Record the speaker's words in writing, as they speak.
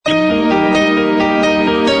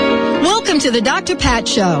to the Dr. Pat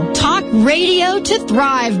Show. Talk radio to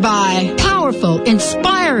thrive by. Powerful,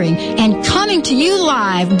 inspiring, and coming to you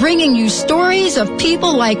live, bringing you stories of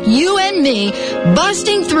people like you and me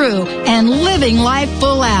busting through and living life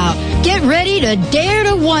full out. Get ready to dare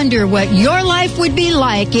to wonder what your life would be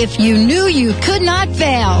like if you knew you could not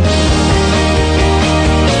fail.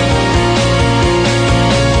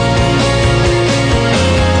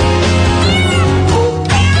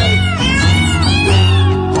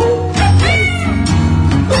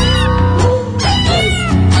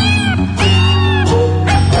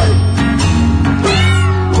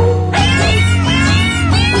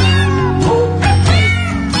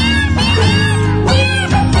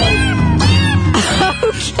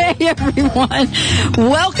 Everyone,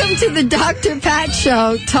 welcome to the Dr. Pat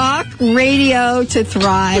Show, talk radio to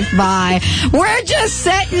thrive by. We're just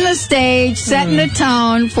setting the stage, setting the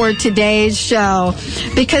tone for today's show,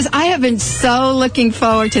 because I have been so looking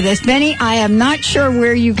forward to this. Benny, I am not sure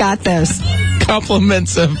where you got this.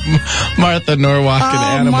 Compliments of Martha Norwalk and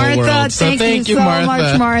Animal Martha, World. So thank you, so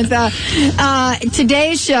Martha. Much, Martha.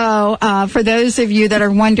 Today's show, for those of you that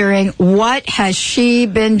are wondering, what has she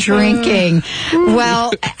been drinking?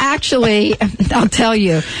 Well, actually, I'll tell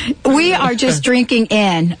you, we are just drinking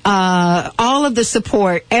in all of the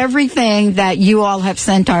support, everything that you all have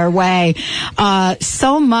sent our way,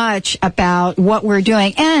 so much about what we're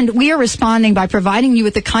doing. And we are responding by providing you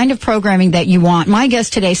with the kind of programming that you want. My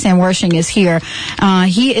guest today, Sam Wersching, is here.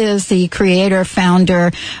 He is the creator,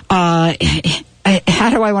 founder, how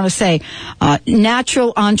do I want to say,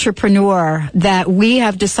 natural entrepreneur that we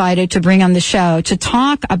have decided to bring on the show to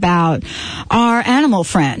talk about our animal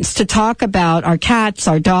friends, to talk about our cats,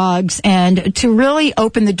 our dogs, and to really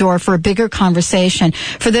open the door for a bigger conversation.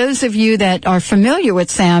 For those of you that are familiar with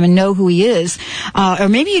Sam and know who he is, or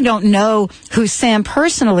maybe you don't know who Sam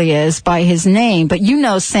personally is by his name, but you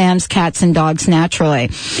know Sam's Cats and Dogs Naturally.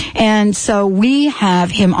 And so we have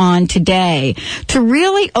him on today to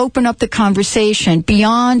really open up the conversation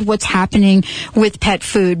beyond what's happening with pet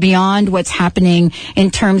food, beyond what's happening in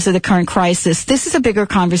terms of the current crisis. This is a bigger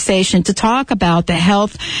conversation to talk about the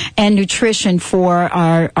health and nutrition for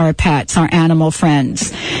our pets, our animal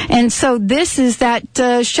friends. And so this is that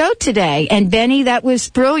show today. And Benny, that was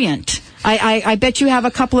brilliant. I bet you have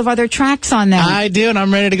a couple of other tracks on there. I do, and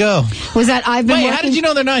I'm ready to go. Was that I've been working? How did you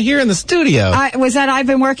know they're not here in the studio? Was that I've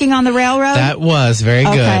been working on the railroad? That was very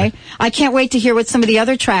good. Okay. I can't wait to hear what some of the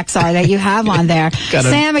other tracks are that you have on there.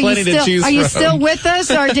 Sam, are you still with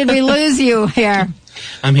us, or did we lose you here?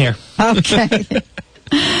 I'm here. Okay.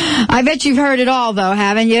 I bet you've heard it all, though,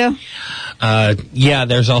 haven't you? Yeah,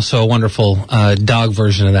 there's also a wonderful dog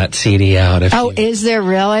version of that CD out. Is there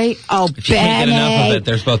really? Oh, if you can't get enough of it,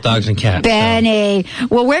 there's both dogs and cats. Benny. So.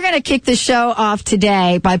 Well, we're going to kick the show off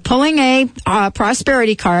today by pulling a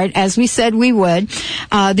prosperity card, as we said we would.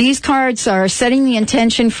 These cards are setting the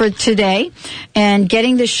intention for today and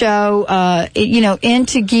getting the show,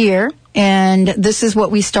 into gear. And this is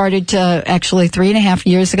what we started actually 3.5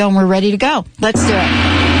 years ago, and we're ready to go. Let's do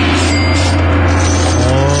it.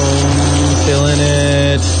 Feeling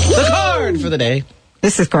it. The card for the day.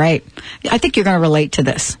 This is great. I think you're going to relate to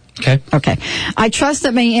this. Okay. I trust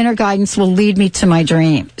that my inner guidance will lead me to my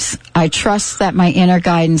dreams. I trust that my inner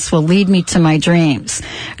guidance will lead me to my dreams.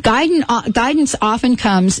 Guidance often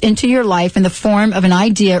comes into your life in the form of an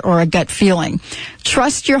idea or a gut feeling.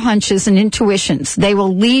 Trust your hunches and intuitions. They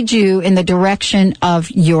will lead you in the direction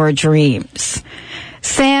of your dreams.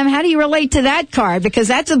 Sam, how do you relate to that card? Because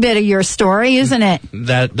that's a bit of your story, isn't it?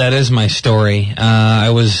 That is my story. I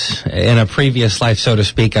was in a previous life, so to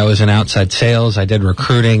speak. I was in outside sales. I did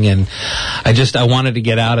recruiting, and I wanted to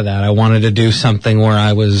get out of that. I wanted to do something where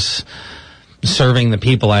I was serving the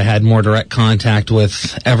people. I had more direct contact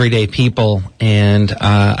with everyday people, and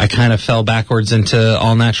I kind of fell backwards into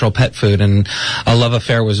all natural pet food, and a love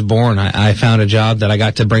affair was born. I found a job that I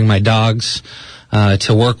got to bring my dogs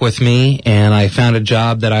to work with me, and I found a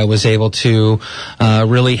job that I was able to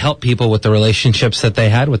really help people with the relationships that they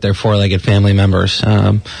had with their four-legged family members.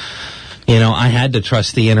 I had to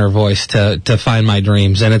trust the inner voice to find my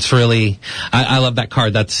dreams, and it's really, I love that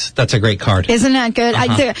card. That's a great card. Isn't that good?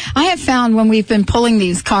 I have found when we've been pulling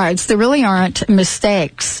these cards, there really aren't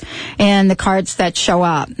mistakes in the cards that show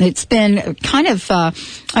up. It's been kind of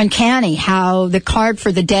uncanny how the card for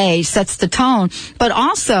the day sets the tone, but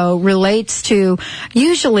also relates to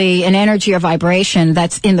usually an energy or vibration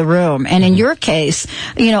that's in the room. And in your case,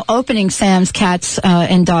 opening Sam's Cats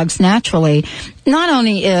and Dogs Naturally not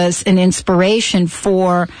only is an inspiration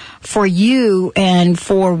for you and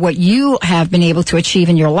for what you have been able to achieve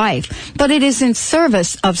in your life, but it is in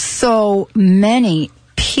service of so many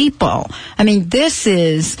people. I mean, this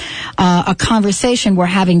is a conversation we're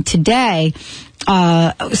having today,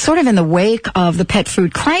 sort of in the wake of the pet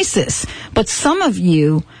food crisis. But some of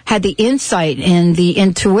you had the insight and the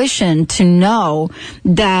intuition to know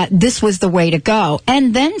that this was the way to go,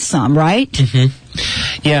 and then some, right? Mm-hmm.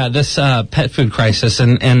 Yeah, this pet food crisis,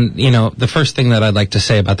 and you know, the first thing that I'd like to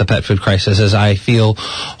say about the pet food crisis is I feel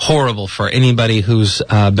horrible for anybody who's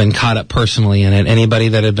been caught up personally in it, anybody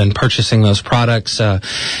that had been purchasing those products,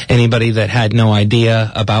 anybody that had no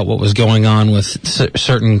idea about what was going on with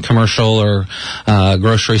certain commercial or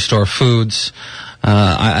grocery store foods.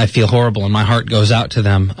 I feel horrible, and my heart goes out to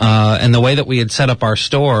them. And the way that we had set up our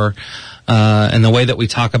store, and the way that we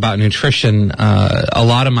talk about nutrition, a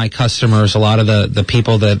lot of my customers, a lot of the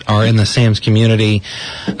people that are in the Sam's community,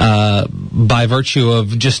 by virtue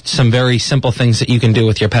of just some very simple things that you can do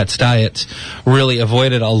with your pet's diets, really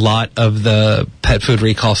avoided a lot of the pet food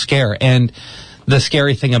recall scare. And the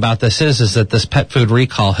scary thing about this is that this pet food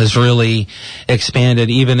recall has really expanded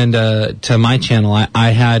even into my channel. I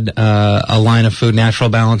had a line of Food Natural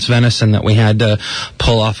Balance venison that we had to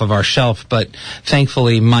pull off of our shelf, but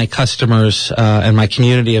thankfully my customers and my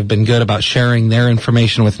community have been good about sharing their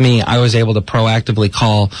information with me. I was able to proactively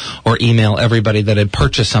call or email everybody that had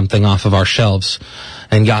purchased something off of our shelves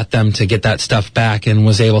and got them to get that stuff back, and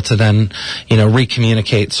was able to then, you know,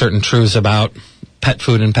 recommunicate certain truths about pet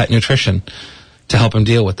food and pet nutrition to help them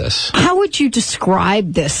deal with this. How would you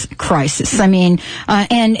describe this crisis? I mean,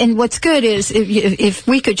 and what's good is if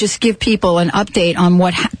we could just give people an update on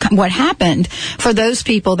what happened for those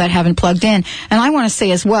people that haven't plugged in. And I want to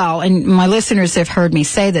say as well, and my listeners have heard me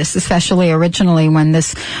say this, especially originally when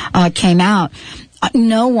this came out,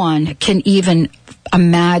 no one can even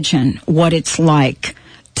imagine what it's like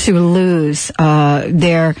to lose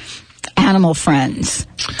their animal friends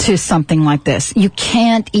to something like this. You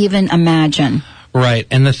can't even imagine. Right.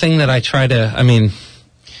 And the thing that I try to, I mean,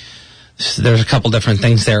 there's a couple different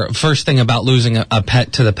things there. First thing about losing a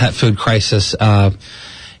pet to the pet food crisis,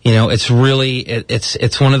 you know, it's really,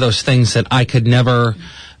 it's one of those things that I could never,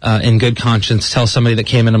 in good conscience, tell somebody that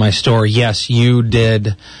came into my store, yes, you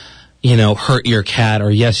did, you know, hurt your cat,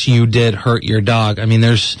 or yes, you did hurt your dog. I mean,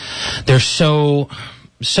 there's so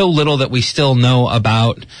little that we still know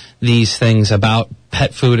about these things, about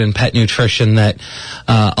pet food and pet nutrition, that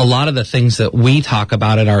a lot of the things that we talk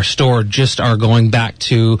about at our store just are going back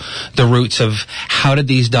to the roots of how did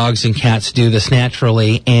these dogs and cats do this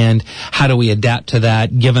naturally, and how do we adapt to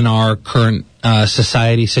that given our current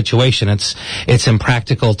society situation. It's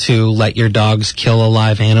impractical to let your dogs kill a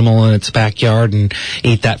live animal in its backyard and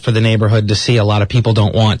eat that for the neighborhood to see. A lot of people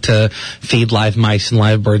don't want to feed live mice and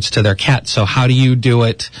live birds to their cats. So how do you do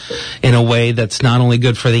it in a way that's not only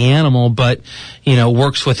good for the animal, but, you know,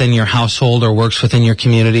 works within your household, or works within your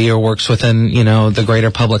community, or works within, you know, the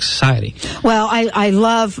greater public society? Well, I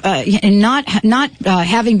love, not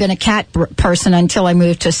having been a cat person until I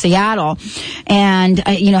moved to Seattle, and,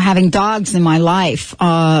 you know, having dogs in my life,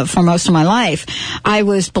 for most of my life, I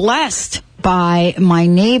was blessed by my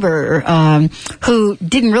neighbor, who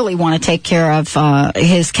didn't really want to take care of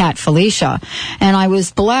his cat Felicia, and I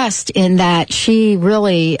was blessed in that she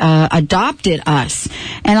really adopted us,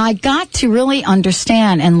 and I got to really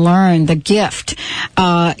understand and learn the gift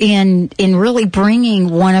in really bringing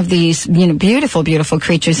one of these, you know, beautiful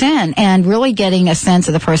creatures in, and really getting a sense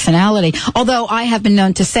of the personality. Although I have been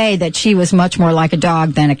known to say that she was much more like a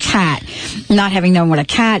dog than a cat, not having known what a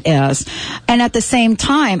cat is. And at the same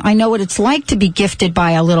time, I know what it's like to be gifted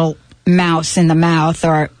by a little mouse in the mouth,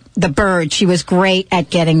 or the bird. She was great at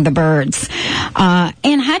getting the birds,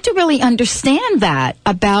 and had to really understand that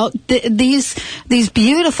about these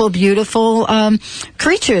beautiful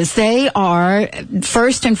creatures. They are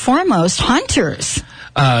first and foremost hunters.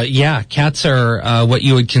 Yeah, cats are what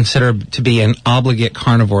you would consider to be an obligate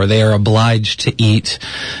carnivore. They are obliged to eat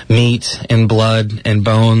meat and blood and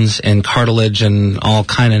bones and cartilage and all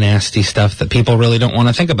kind of nasty stuff that people really don't want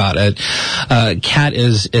to think about. Cat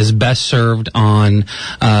is best served on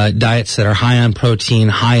diets that are high on protein,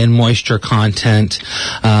 high in moisture content,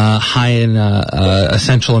 high in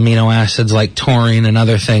essential amino acids like taurine and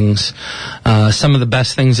other things. Some of the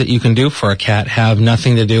best things that you can do for a cat have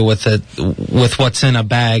nothing to do with what's in a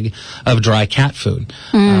bag of dry cat food.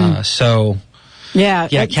 So Yeah,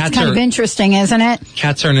 it's cats kind of interesting, isn't it?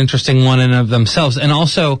 Cats are an interesting one in of themselves. And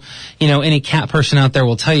also, any cat person out there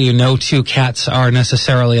will tell you no two cats are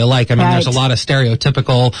necessarily alike. I mean, Right. there's a lot of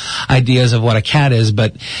stereotypical ideas of what a cat is,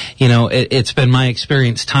 but, it's been my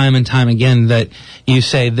experience time and time again that you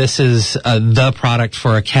say this is the product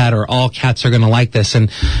for a cat, or all cats are going to like this.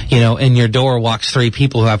 And, in your door walks 3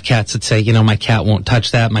 people who have cats that say, my cat won't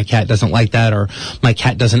touch that, my cat doesn't like that, or my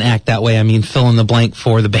cat doesn't act that way. I mean, fill in the blank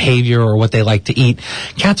for the behavior or what they like to eat.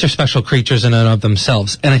 Cats are special creatures in and of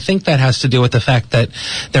themselves. And I think that has to do with the fact that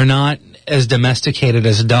they're not as domesticated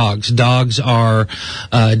as dogs. Dogs are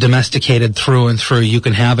domesticated through and through. You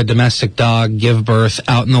can have a domestic dog give birth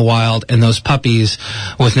out in the wild, and those puppies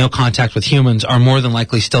with no contact with humans are more than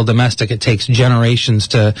likely still domestic. It takes generations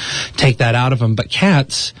to take that out of them. But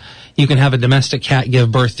cats, you can have a domestic cat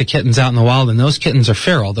give birth to kittens out in the wild, and those kittens are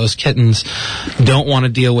feral. Those kittens don't want to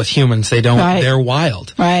deal with humans. They don't. Right. They're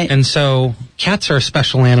wild. Right. And so cats are a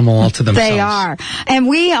special animal all to themselves. They are. And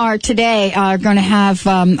we are today going to have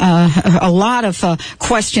a lot of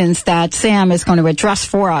questions that Sam is going to address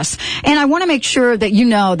for us. And I want to make sure that you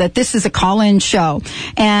know that this is a call-in show.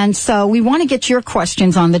 And so we want to get your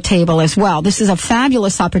questions on the table as well. This is a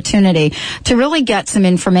fabulous opportunity to really get some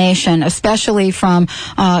information, especially from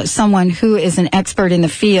someone who is an expert in the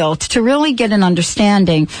field, to really get an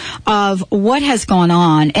understanding of what has gone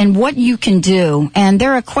on and what you can do. And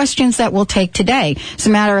there are questions that we'll take today. As a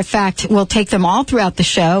matter of fact, we'll take them all throughout the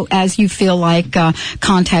show as you feel like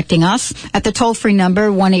contacting us at the toll-free number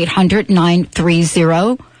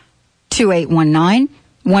 1-800-930-2819,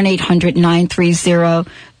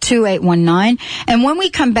 1-800-930-2819. And when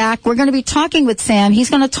we come back, we're going to be talking with Sam.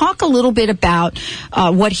 He's going to talk a little bit about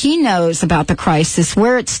what he knows about the crisis,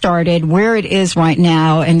 where it started, where it is right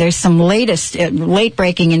now, and there's some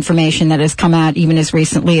late-breaking information that has come out even as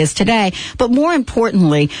recently as today. But more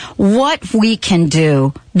importantly, what we can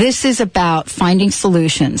do. This is about finding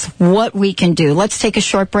solutions, what we can do. Let's take a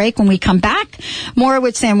short break. When we come back, more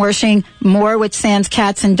with Sam Wersching, more with Sam's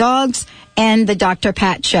Cats and Dogs, and the Dr.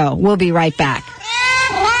 Pat Show. We'll be right back.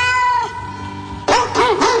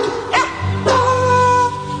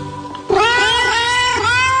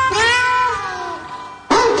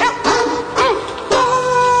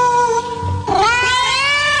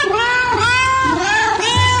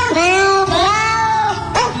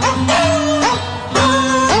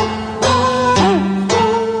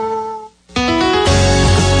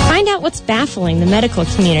 What's baffling the medical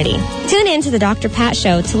community. Tune in to the Dr. Pat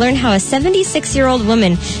Show to learn how a 76-year-old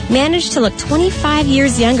woman managed to look 25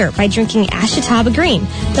 years younger by drinking Ashitaba Green,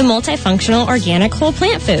 the multifunctional organic whole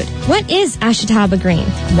plant food. What is Ashitaba Green?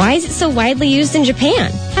 Why is it so widely used in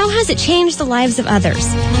Japan? How has it changed the lives of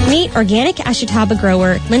others? Meet organic Ashitaba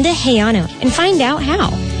grower Linda Hayano and find out how.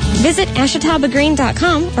 Visit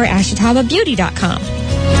ashitabagreen.com or ashitababeauty.com.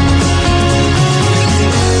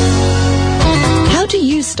 How do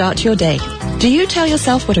you start your day? Do you tell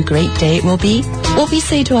yourself what a great day it will be? What we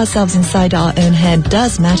say to ourselves inside our own head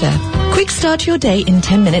does matter. Quick start your day in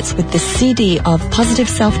 10 minutes with this CD of positive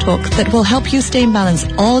self-talk that will help you stay in balance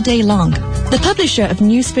all day long. The publisher of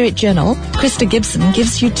New Spirit Journal, Krista Gibson,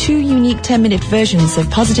 gives you 2 unique 10-minute versions of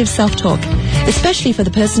positive self-talk, especially for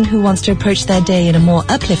the person who wants to approach their day in a more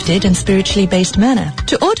uplifted and spiritually based manner.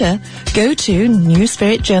 To order, go to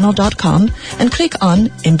newspiritjournal.com and click on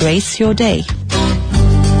Embrace Your Day.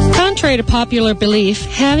 Contrary to popular belief,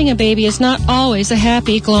 having a baby is not always a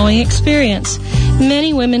happy, glowing experience.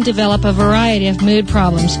 Many women develop a variety of mood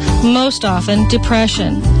problems, most often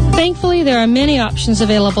depression. Thankfully, there are many options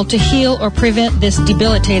available to heal or prevent this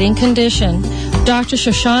debilitating condition. Dr.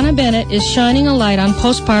 Shoshana Bennett is shining a light on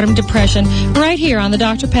postpartum depression right here on the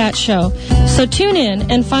Dr. Pat Show. So tune in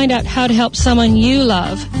and find out how to help someone you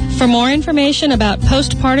love. For more information about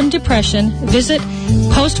postpartum depression, visit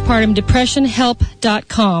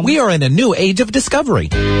postpartumdepressionhelp.com. We are in a new age of discovery.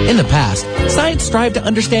 In the past, science strived to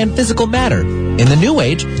understand physical matter. In the new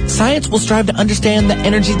age, science will strive to understand the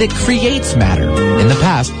energy that creates matter. In the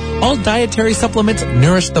past, all dietary supplements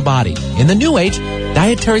nourish the body. In the new age,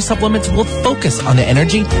 dietary supplements will focus on the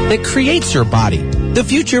energy that creates your body. The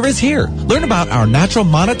future is here. Learn about our natural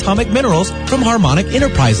monatomic minerals from Harmonic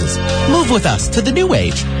Enterprises. Move with us to the new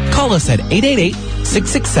age. Call us at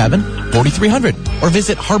 888-667-4300 or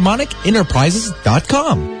visit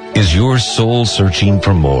harmonicenterprises.com. Is your soul searching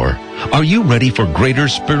for more? Are you ready for greater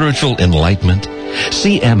spiritual enlightenment?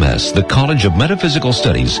 CMS, the College of Metaphysical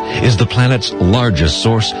Studies, is the planet's largest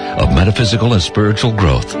source of metaphysical and spiritual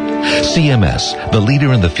growth. CMS, the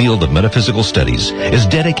leader in the field of metaphysical studies, is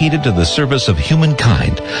dedicated to the service of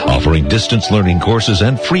humankind, offering distance learning courses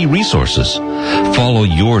and free resources. Follow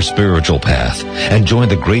your spiritual path and join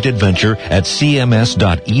the great adventure at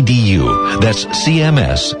cms.edu. That's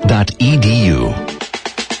cms.edu.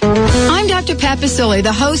 I'm Dr. Pat Basile,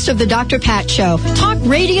 the host of the Dr. Pat Show, talk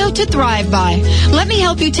radio to thrive by. Let me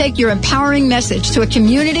help you take your empowering message to a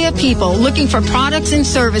community of people looking for products and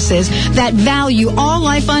services that value all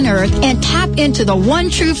life on earth and tap into the one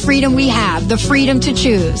true freedom we have, the freedom to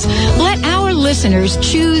choose. Let our listeners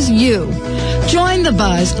choose you. Join the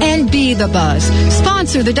buzz and be the buzz.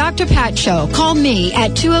 Sponsor the Dr. Pat Show. Call me at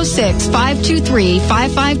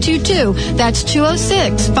 206-523-5522. That's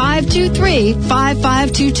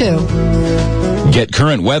 206-523-5522. Get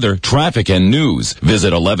current weather, traffic, and news.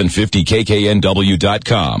 Visit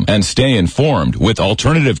 1150kknw.com and stay informed with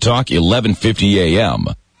Alternative Talk 1150 AM.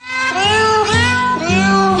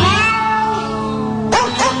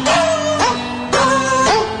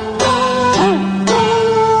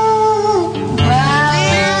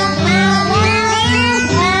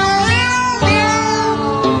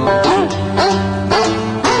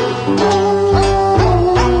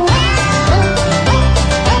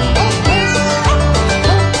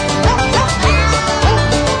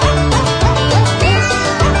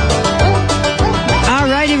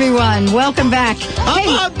 Welcome back. I'm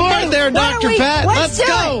on board there, Dr. Pat. Let's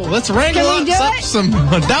go. Let's wrangle up some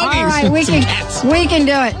doggies. All right, we can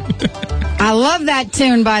do it. I love that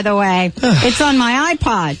tune, by the way. It's on my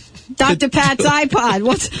iPod. Dr. Pat's iPod.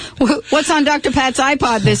 What's on Dr. Pat's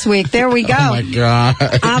iPod this week? There we go. Oh, my God.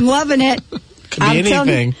 I'm loving it. Could be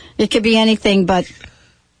anything. It could be anything but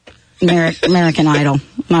American Idol.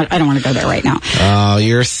 I don't want to go there right now. Oh,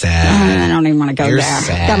 you're sad. I don't even want to go there.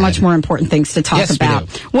 Sad. Got much more important things to talk yes,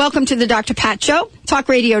 about. Welcome to the Dr. Pat Show, talk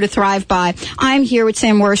radio to thrive by. I'm here with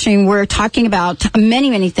Sam Wershing. We're talking about many,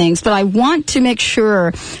 many things, but I want to make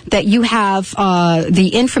sure that you have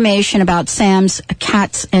the information about Sam's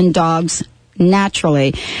cats and dogs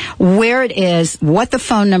naturally, where it is, what the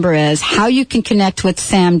phone number is, how you can connect with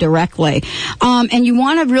Sam directly. And you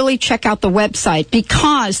want to really check out the website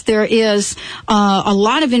because there is a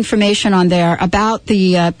lot of information on there about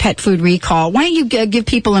the pet food recall. Why don't you give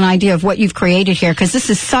people an idea of what you've created here, because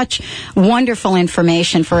this is such wonderful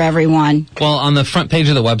information for everyone. Well, on the front page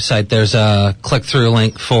of the website, there's a click-through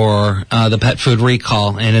link for the pet food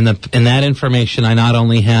recall, and in that information, I not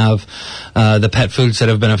only have the pet foods that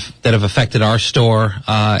have affected our store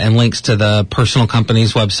and links to the personal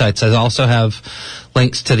companies' websites. I also have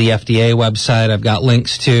links to the FDA website. I've got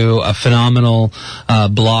links to a phenomenal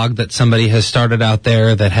blog that somebody has started out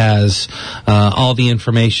there that has all the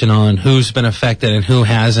information on who's been affected and who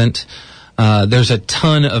hasn't. There's a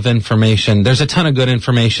ton of information. There's a ton of good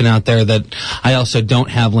information out there that I also don't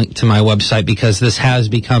have linked to my website because this has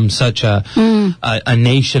become such a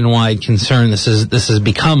nationwide concern. This has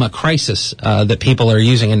become a crisis that people are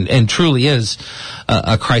using, and truly is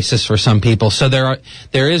a crisis for some people. So there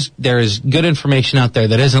is good information out there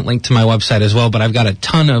that isn't linked to my website as well. But I've got a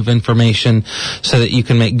ton of information so that you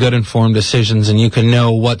can make good informed decisions and you can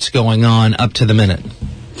know what's going on up to the minute.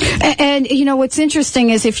 And, you know, what's interesting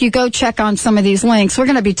is if you go check on some of these links, we're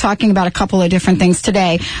going to be talking about a couple of different things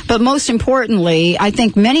today. But most importantly, I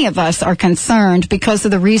think many of us are concerned because of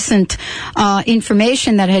the recent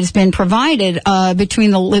information that has been provided between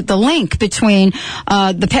the link between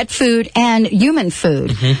the pet food and human food.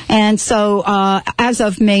 Mm-hmm. And so as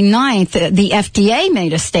of May 9th, the FDA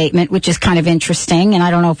made a statement, which is kind of interesting. And I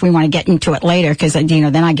don't know if we want to get into it later because, you know,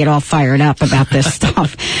 then I get all fired up about this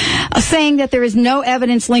stuff. Saying that there is no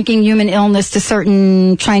evidence linking human illness to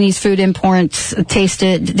certain Chinese food imports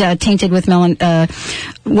tainted with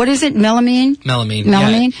what is it? Melamine? Melamine.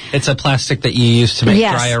 Melamine? Yeah, it's a plastic that you use to make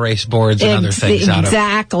dry erase boards and other things out of.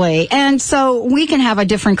 Exactly. And so we can have a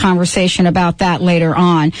different conversation about that later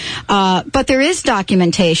on. But there is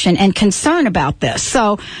documentation and concern about this.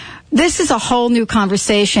 So this is a whole new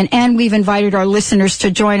conversation, and we've invited our listeners to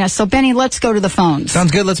join us. So, Benny, let's go to the phones.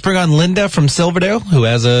 Sounds good. Let's bring on Linda from Silverdale, who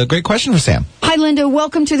has a great question for Sam. Hi, Linda.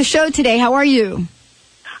 Welcome to the show today. How are you?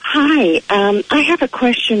 Hi. I have a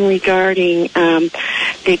question regarding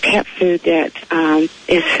the pet food that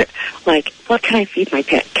is like, what can I feed my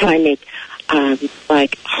pet? Can I make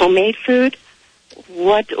like homemade food?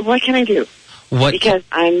 What can I do? Because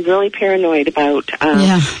I'm really paranoid about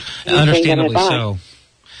understandably so.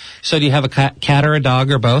 So do you have a cat or a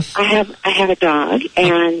dog or both? I have a dog,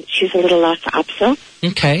 and she's a little Lhasa Apso.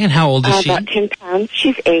 Okay, and how old is she? About 10 pounds.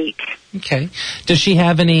 She's 8. Okay. Does she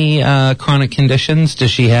have any chronic conditions?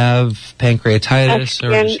 Does she have pancreatitis?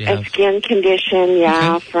 A skin condition,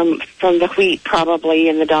 yeah, okay. from the wheat probably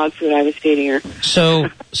in the dog food I was feeding her.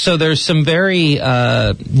 So there's some very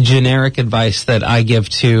generic advice that I give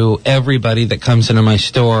to everybody that comes into my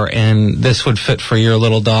store, and this would fit for your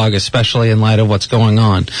little dog, especially in light of what's going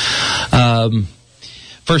on.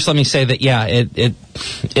 First, let me say that,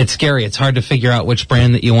 it's scary. It's hard to figure out which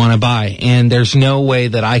brand that you want to buy. And there's no way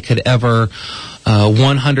that I could ever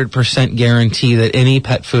 100% guarantee that any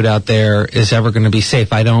pet food out there is ever going to be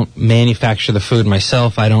safe. I don't manufacture the food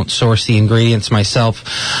myself. I don't source the ingredients myself.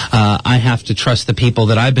 I have to trust the people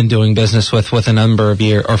that I've been doing business with for a number of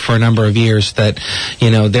years that,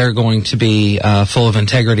 they're going to be full of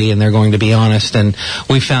integrity and they're going to be honest. And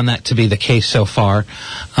we found that to be the case so far.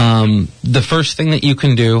 The first thing that you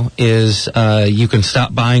can do is you can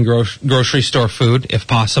stop buying grocery store food if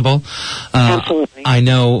possible. Absolutely. I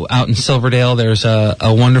know out in Silverdale there's a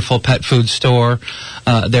wonderful pet food store.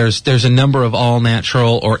 There's a number of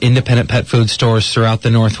all-natural or independent pet food stores throughout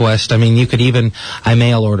the Northwest. I mean, I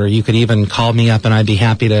mail order. You could even call me up and I'd be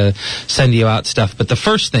happy to send you out stuff. But the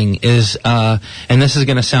first thing is, and this is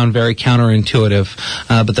going to sound very counterintuitive,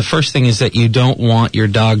 but the first thing is that you don't want your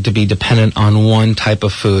dog to be dependent on one type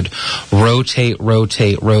of food. Rotate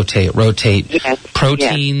yes.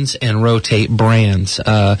 proteins and rotate brands.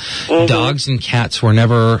 Dogs and cats were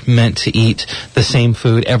never meant to eat the same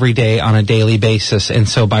food every day on a daily basis. And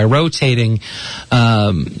so by rotating,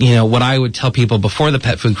 what I would tell people before the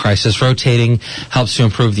pet food crisis, rotating helps to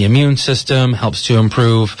improve the immune system, helps to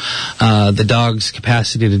improve the dog's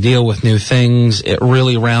capacity to deal with new things. It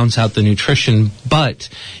really rounds out the nutrition. But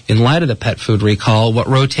in light of the pet food recall, what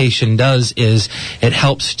rotation does is it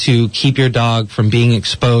helps to keep your dog from being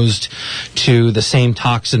exposed to the same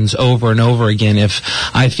toxins over and over again. If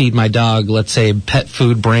I feed my dog, let's say, pet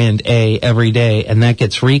food brand A every day, and that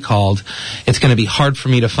gets recalled, it's going to be hard for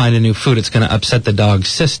me to find a new food. It's going to upset the dog's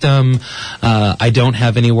system. I don't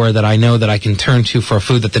have anywhere that I know that I can turn to for a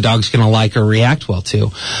food that the dog's going to like or react well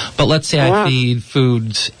to. But let's say I feed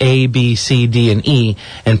foods A, B, C, D, and E,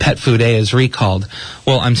 and pet food A is recalled.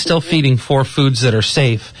 Well, I'm still feeding 4 foods that are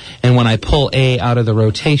safe, and when I pull A out of the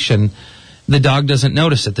rotation, the dog doesn't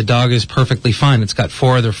notice it. The dog is perfectly fine. It's got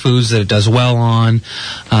 4 other foods that it does well on.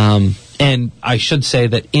 And I should say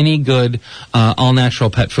that any good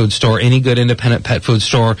all-natural pet food store, any good independent pet food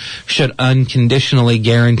store should unconditionally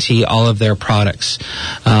guarantee all of their products.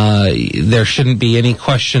 There shouldn't be any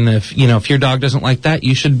question if your dog doesn't like that,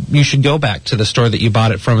 you should go back to the store that you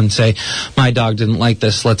bought it from and say, my dog didn't like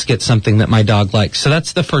this, let's get something that my dog likes. So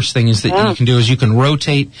that's the first thing is that you can do is you can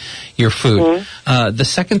rotate your food. The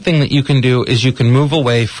second thing that you can do is you can move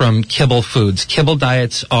away from kibble foods. Kibble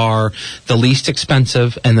diets are the least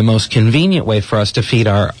expensive and the most convenient way for us to feed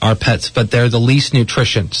our pets, but they're the least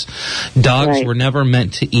nutritious. Dogs were never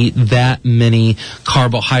meant to eat that many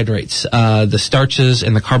carbohydrates. The starches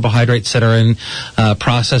and the carbohydrates that are in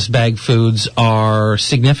processed bag foods are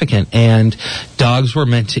significant, and dogs were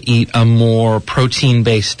meant to eat a more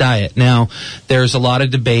protein-based diet. Now, there's a lot of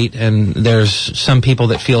debate, and there's some people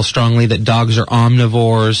that feel strongly that dogs are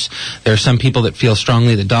omnivores. There are some people that feel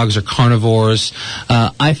strongly that dogs are carnivores.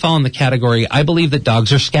 I fall in the category, I believe that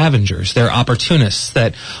dogs are scavengers. They're opportunists,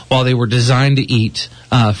 that while they were designed to eat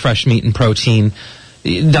fresh meat and protein,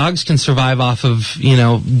 dogs can survive off of,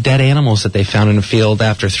 dead animals that they found in a field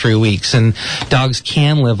after 3 weeks. And dogs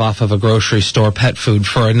can live off of a grocery store pet food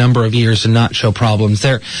for a number of years and not show problems.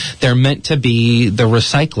 They're meant to be the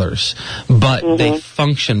recyclers, but they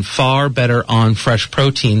function far better on fresh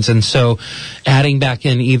proteins. And so adding back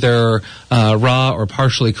in either raw or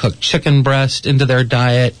partially cooked chicken breast into their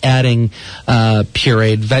diet, adding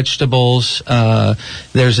pureed vegetables,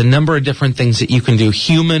 there's a number of different things that you can do.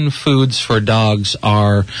 Human foods for dogs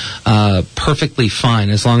are perfectly fine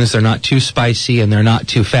as long as they're not too spicy and they're not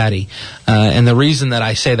too fatty. And the reason that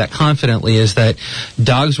I say that confidently is that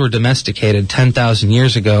dogs were domesticated 10,000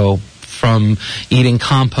 years ago from eating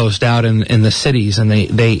compost out in the cities, and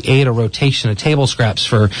they ate a rotation of table scraps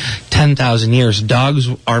for 10,000 years. Dogs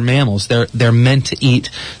are mammals. They're meant to eat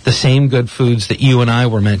the same good foods that you and I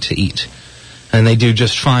were meant to eat, and they do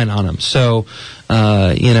just fine on them. So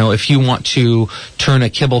if you want to turn a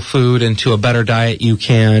kibble food into a better diet, you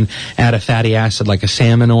can add a fatty acid like a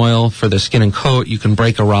salmon oil for the skin and coat. You can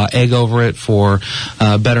break a raw egg over it for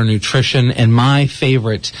better nutrition. And my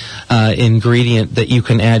favorite ingredient that you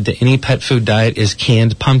can add to any pet food diet is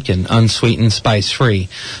canned pumpkin, unsweetened, spice-free.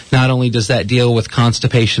 Not only does that deal with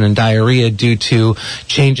constipation and diarrhea due to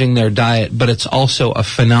changing their diet, but it's also a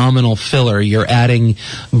phenomenal filler. You're adding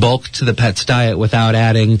bulk to the pet's diet without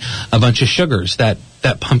adding a bunch of sugars. That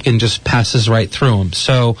pumpkin just passes right through them.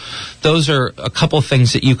 So those are a couple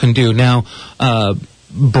things that you can do. Now,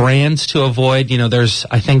 brands to avoid, there's,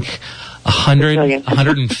 I think,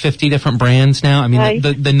 150 different brands now. I mean, right.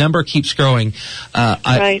 the number keeps growing.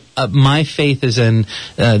 Right. My faith is in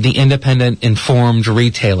the independent, informed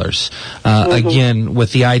retailers. Again,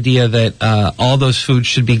 with the idea that all those foods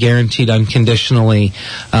should be guaranteed unconditionally,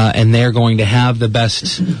 and they're going to have the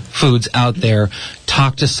best foods out there.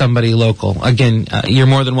 Talk to somebody local. Again, you're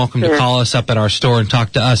more than welcome to call us up at our store and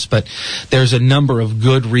talk to us, but there's a number of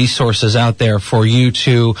good resources out there for you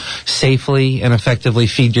to safely and effectively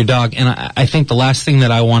feed your dog. And I think the last thing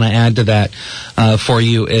that I want to add to that for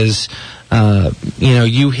you is,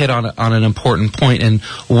 you hit on an important point. And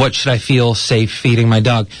what should I feel safe feeding my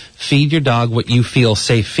dog? Feed your dog what you feel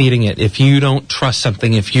safe feeding it. If you don't trust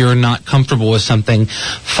something, if you're not comfortable with something,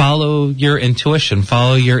 follow your intuition,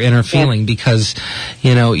 follow your inner feeling, because,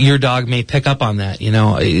 your dog may pick up on that.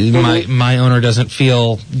 My owner doesn't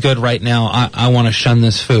feel good right now. I want to shun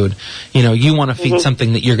this food. You want to feed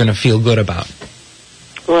something that you're going to feel good about.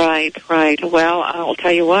 Right. Well, I'll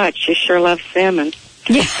tell you what, she sure loves salmon.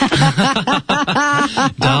 Yeah.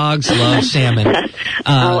 Dogs love salmon.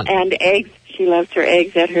 And eggs. She loves her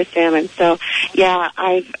eggs and her salmon. So, yeah,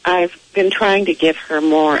 I've been trying to give her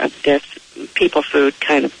more of this people food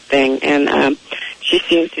kind of thing, and she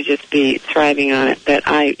seems to just be thriving on it. But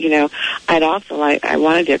I'd also I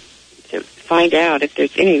wanted to find out if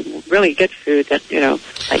there's any really good food that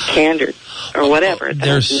like canned or whatever that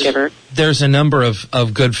I can give her. There's a number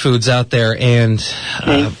of good foods out there, and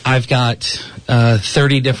I've got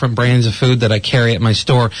 30 different brands of food that I carry at my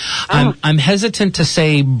store. I'm hesitant to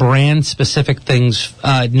say brand specific things,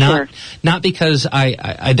 not because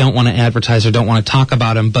I don't want to advertise or don't want to talk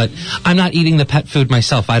about them, but I'm not eating the pet food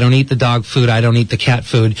myself. I don't eat the dog food. I don't eat the cat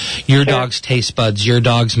food. Your dog's taste buds, your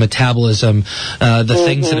dog's metabolism, the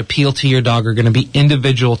things that appeal to your dog are going to be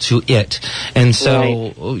individual to it. And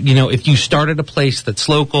so, if you start at a place that's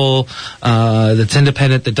local, that's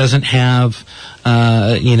independent, that doesn't have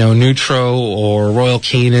Nutro or Royal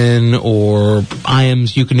Canin or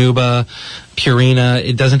Iams, Eukanuba, Purina,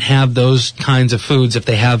 it doesn't have those kinds of foods. If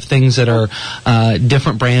they have things that are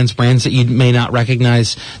different brands that you may not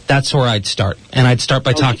recognize, that's where I'd start. And I'd start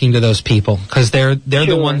by talking to those people, because they're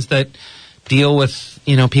the ones that deal with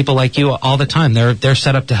people like you all the time. They're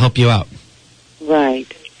set up to help you out.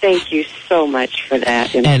 Right. Thank you so much for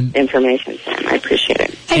that information, Sam. I appreciate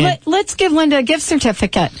it. Hey, let's give Linda a gift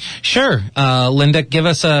certificate. Sure. Linda, give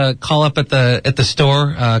us a call up at the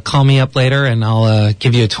store. Call me up later, and I'll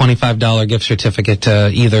give you a $25 gift certificate to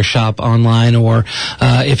either shop online or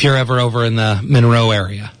if you're ever over in the Monroe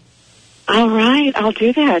area. All right. I'll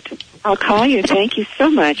do that. I'll call you. Thank you so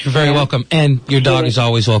much. You're very welcome. And your dog is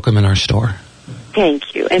always welcome in our store.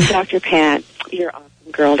 Thank you. And Dr. Pat, you're an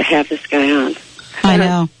awesome girl to have this guy on. I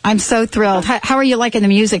know. I'm so thrilled. How are you liking the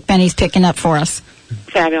music Benny's picking up for us?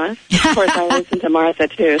 Fabulous. Of course, I listen to Martha,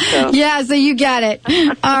 too. So. Yeah, so you get it.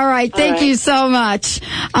 All right. Thank you so much.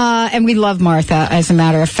 And we love Martha, as a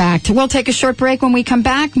matter of fact. We'll take a short break. When we come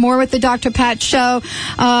back, more with the Dr. Pat Show.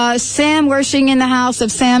 Sam Wershing in the house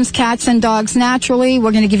of Sam's Cats and Dogs Naturally.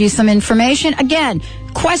 We're going to give you some information. Again,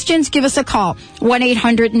 questions, give us a call.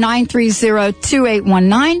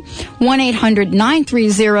 1-800-930-2819.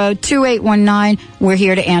 1-800-930-2819. We're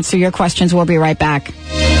here to answer your questions. We'll be right back.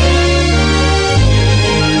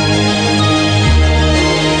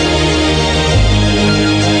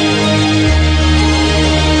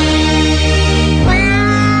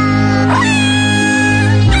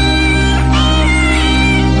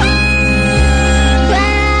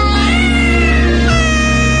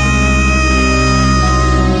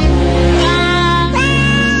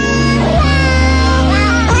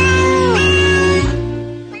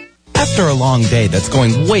 After a long long day that's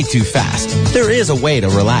going way too fast, there is a way to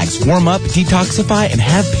relax, warm up, detoxify, and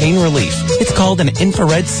have pain relief. It's called an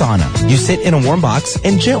infrared sauna. You sit in a warm box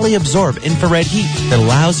and gently absorb infrared heat that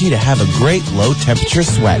allows you to have a great low-temperature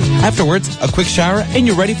sweat. Afterwards, a quick shower, and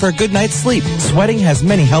you're ready for a good night's sleep. Sweating has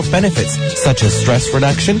many health benefits, such as stress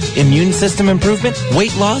reduction, immune system improvement,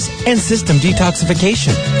 weight loss, and system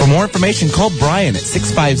detoxification. For more information, call Brian at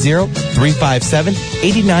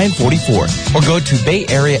 650-357-8944 or go to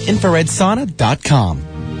BayAreaInfraredSauna.com.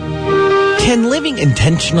 Can living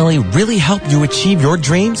intentionally really help you achieve your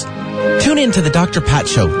dreams? Tune in to the Dr. Pat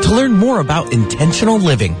Show to learn more about intentional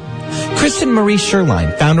living. Kristen Marie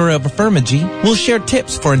Sherline, founder of Affirmagy, will share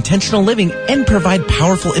tips for intentional living and provide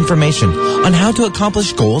powerful information on how to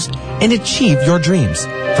accomplish goals and achieve your dreams.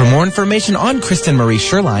 For more information on Kristen Marie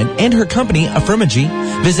Sherline and her company, Affirmagy,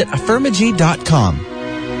 visit Affirmagy.com.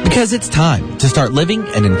 Because it's time to start living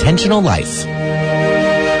an intentional life.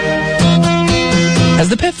 Has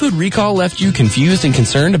the pet food recall left you confused and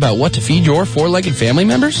concerned about what to feed your four-legged family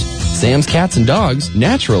members? Sam's Cats and Dogs,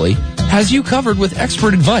 naturally, has you covered with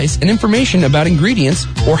expert advice and information about ingredients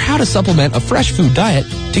or how to supplement a fresh food diet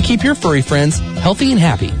to keep your furry friends healthy and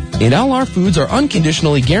happy. And all our foods are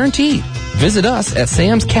unconditionally guaranteed. Visit us at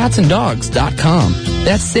samscatsanddogs.com.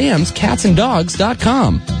 That's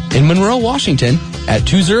samscatsanddogs.com. In Monroe, Washington at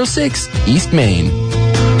 206 East Main.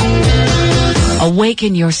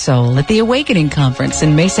 Awaken your soul at the Awakening Conference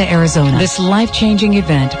in Mesa, Arizona. This life-changing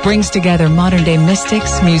event brings together modern-day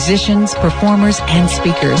mystics, musicians, performers, and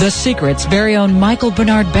speakers. The Secret's very own Michael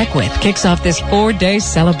Bernard Beckwith kicks off this 4-day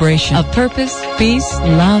celebration of purpose, peace,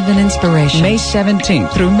 love, and inspiration. May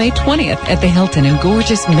 17th through May 20th at the Hilton in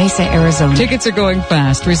gorgeous Mesa, Arizona. Tickets are going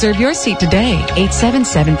fast. Reserve your seat today.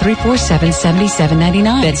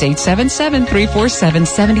 877-347-7799. That's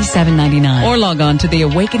 877-347-7799. Or log on to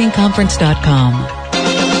theawakeningconference.com.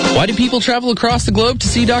 Why do people travel across the globe to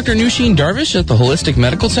see Dr. Nusheen Darvish at the Holistic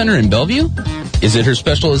Medical Center in Bellevue? Is it her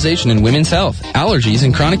specialization in women's health, allergies,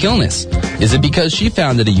 and chronic illness? Is it because she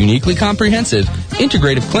founded a uniquely comprehensive,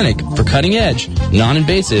 integrative clinic for cutting-edge,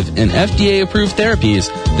 non-invasive, and FDA-approved therapies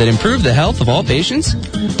that improve the health of all patients?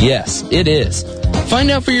 Yes, it is. Find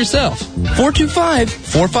out for yourself.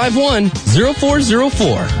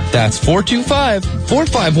 425-451-0404. That's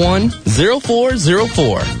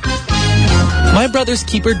 425-451-0404.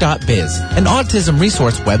 MyBrothersKeeper.biz, an autism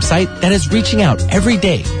resource website that is reaching out every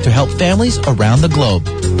day to help families around the globe,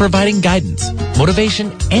 providing guidance,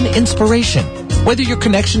 motivation, and inspiration. Whether your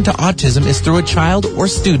connection to autism is through a child or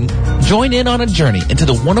student, join in on a journey into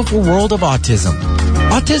the wonderful world of autism.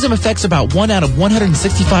 Autism affects about 1 out of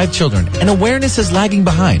 165 children, and awareness is lagging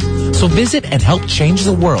behind. So visit and help change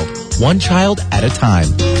the world, one child at a time,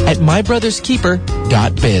 at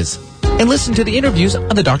MyBrothersKeeper.biz. And listen to the interviews on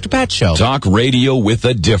the Dr. Pat Show. Talk radio with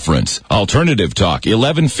a difference. Alternative Talk,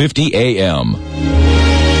 1150 AM.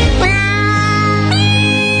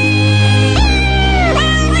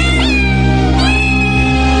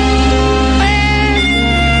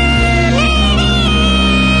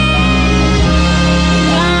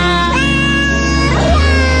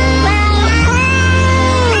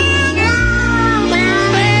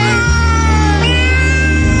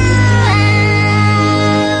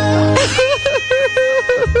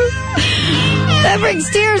 That brings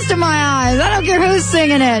tears to my eyes. I don't care who's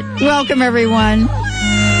singing it. Welcome, everyone.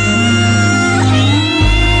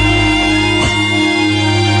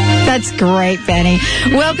 That's great, Benny.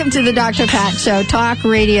 Welcome to the Dr. Pat Show, talk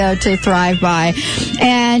radio to thrive by.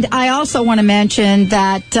 And I also want to mention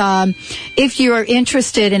that if you are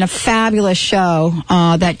interested in a fabulous show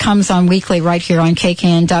that comes on weekly right here on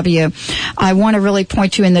KKNW, I want to really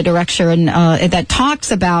point you in the direction that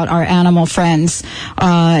talks about our animal friends.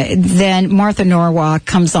 Then Martha Norwalk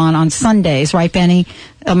comes on Sundays, right, Benny?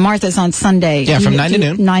 Martha's on Sunday. Yeah, from 9 to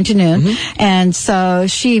noon. 9 to noon. Mm-hmm. And so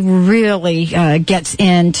she really gets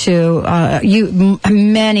into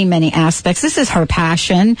many, many aspects. This is her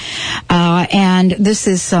passion. And this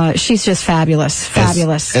is, she's just fabulous.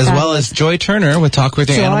 Fabulous. As well as Joy Turner with Talk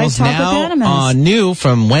With Your Animals. Talk with Animals. New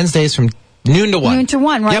from Wednesdays from noon to 1. Noon to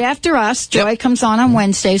 1, right after us. Joy comes on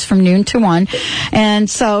Wednesdays from noon to 1. And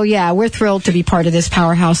so, yeah, we're thrilled to be part of this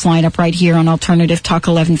powerhouse lineup right here on Alternative Talk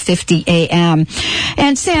 1150 AM.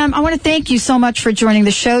 And Sam, I want to thank you so much for joining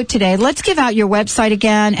the show today. Let's give out your website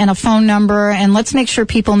again and a phone number, and let's make sure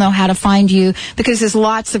people know how to find you, because there's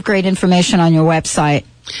lots of great information on your website.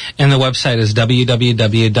 And the website is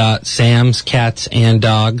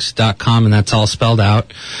www.samscatsanddogs.com, and that's all spelled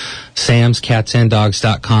out.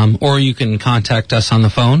 samscatsanddogs.com, or you can contact us on the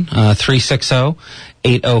phone,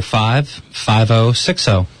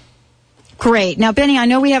 360-805-5060. Great. Now, Benny, I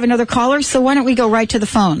know we have another caller, so why don't we go right to the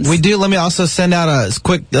phones? We do. Let me also send out a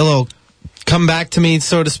little come back to me,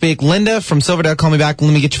 so to speak. Linda from Silverdale, call me back.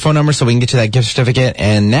 Let me get your phone number so we can get you that gift certificate.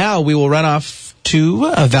 And now we will run off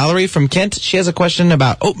to Valerie from Kent. She has a question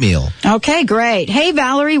about oatmeal. Okay, great. Hey,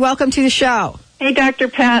 Valerie, welcome to the show. Hey, Dr.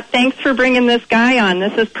 Pat, thanks for bringing this guy on.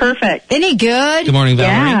 This is perfect. Isn't he good? Good morning,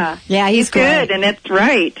 Valerie. Yeah, he's good, and it's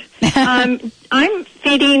right. I'm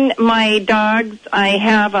feeding my dogs. I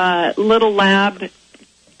have a little lab,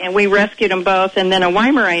 and we rescued them both, and then a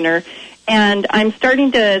Weimaraner. And I'm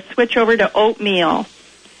starting to switch over to oatmeal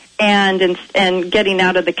and getting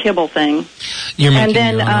out of the kibble thing. You're making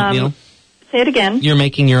your own oatmeal? Say it again. You're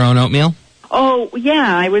making your own oatmeal? Oh,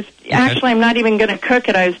 yeah. I was actually, I'm not even going to cook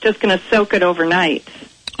it. I was just going to soak it overnight.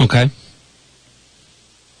 Okay.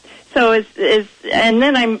 So and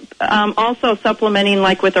then I'm also supplementing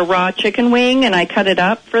like with a raw chicken wing, and I cut it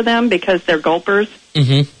up for them because they're gulpers.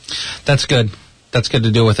 Mm-hmm. That's good. That's good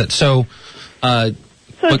to do with it. So is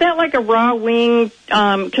that like a raw wing?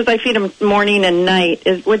 Because I feed them morning and night.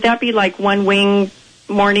 Would that be like one wing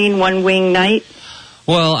morning, one wing night?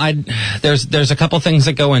 Well, there's a couple things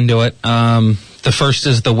that go into it. The first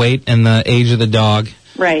is the weight and the age of the dog.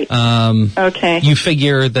 Right. Okay. You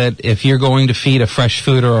figure that if you're going to feed a fresh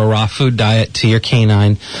food or a raw food diet to your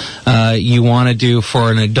canine, you want to do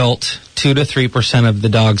for an adult 2 to 3% of the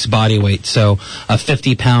dog's body weight. So a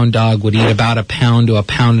 50-pound dog would eat about a pound to a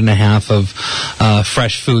pound and a half of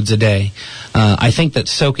fresh foods a day. I think that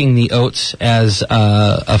soaking the oats as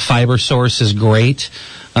a fiber source is great.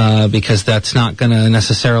 Because that's not going to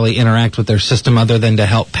necessarily interact with their system other than to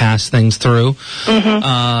help pass things through.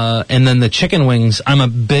 Mm-hmm. And then the chicken wings, I'm a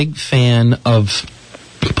big fan of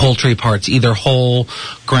poultry parts, either whole,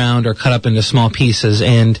 ground, or cut up into small pieces.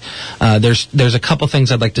 And there's a couple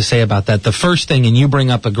things I'd like to say about that. The first thing, and you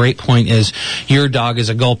bring up a great point, is your dog is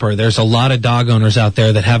a gulper. There's a lot of dog owners out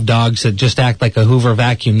there that have dogs that just act like a Hoover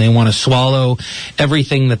vacuum. They want to swallow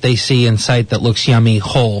everything that they see in sight that looks yummy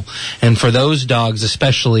whole. And for those dogs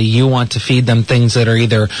especially, you want to feed them things that are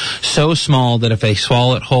either so small that if they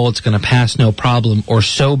swallow it whole, it's going to pass no problem, or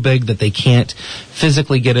so big that they can't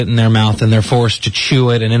physically get it in their mouth and they're forced to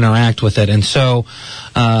chew it and interact with it. And so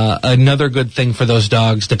another good thing for those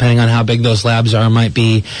dogs, depending on how big those labs are, might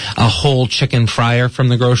be a whole chicken fryer from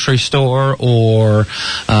the grocery store, or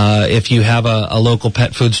if you have a local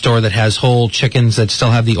pet food store that has whole chickens that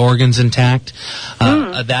still have the organs intact,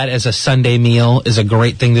 that as a Sunday meal is a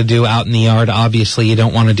great thing to do out in the yard. Obviously, you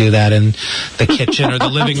don't want to do that in the kitchen or the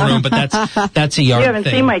living room, but that's a yard thing. You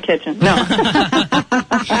haven't seen my kitchen. No.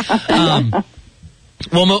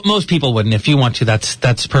 Well, most people wouldn't. If you want to,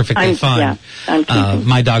 that's perfectly fine. Yeah,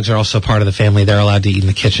 my dogs are also part of the family. They're allowed to eat in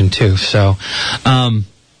the kitchen too. So,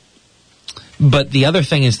 but the other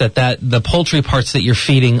thing is that the poultry parts that you're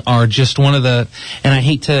feeding are just one of the, and I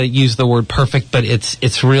hate to use the word perfect, but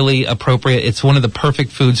it's really appropriate. It's one of the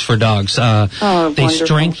perfect foods for dogs. They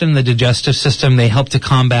strengthen the digestive system. They help to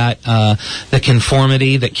combat the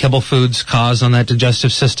conformity that kibble foods cause on that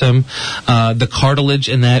digestive system. The cartilage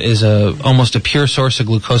in that is almost a pure source of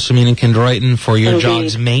glucosamine and chondroitin for your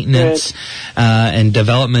dog's maintenance and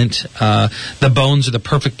development. The bones are the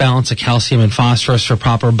perfect balance of calcium and phosphorus for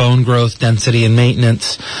proper bone growth, density, and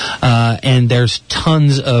maintenance, and there's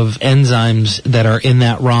tons of enzymes that are in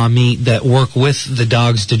that raw meat that work with the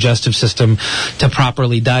dog's digestive system to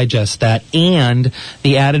properly digest that. And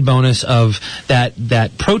the added bonus of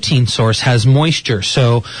that protein source has moisture,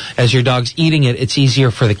 so as your dog's eating it, it's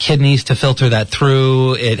easier for the kidneys to filter that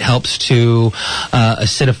through. It helps to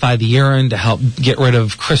acidify the urine to help get rid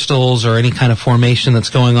of crystals or any kind of formation that's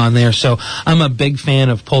going on there. So I'm a big fan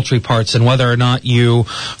of poultry parts, and whether or not you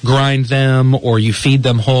grind them or you feed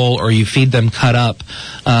them whole or you feed them cut up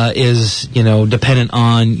is dependent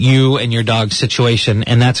on you and your dog's situation.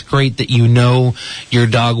 And that's great that you know your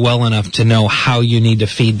dog well enough to know how you need to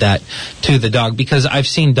feed that to the dog, because I've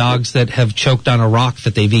seen dogs that have choked on a rock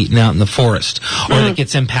that they've eaten out in the forest, or that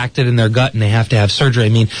gets impacted in their gut and they have to have surgery. I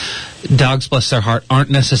mean, dogs, bless their heart, aren't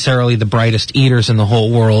necessarily the brightest eaters in the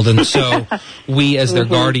whole world, and so we as their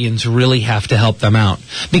guardians really have to help them out,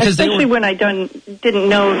 because especially when I didn't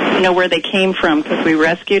know where they came from, because we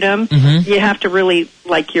rescued them. You have to really,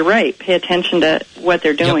 like, you're right, pay attention to what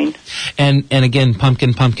they're doing. Yep. And again,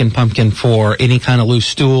 pumpkin for any kind of loose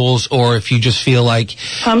stools, or if you just feel like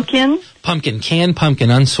canned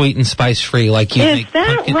pumpkin, unsweetened, spice-free, like you make. Is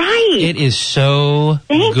that pumpkin. right? It is so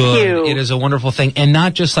Thank good. you. It is a wonderful thing, and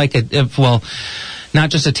not just like not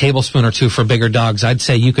just a tablespoon or two for bigger dogs. I'd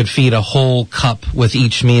say you could feed a whole cup with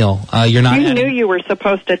each meal. You're not. You knew you were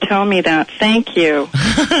supposed to tell me that. Thank you.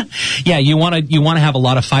 Yeah, you want to have a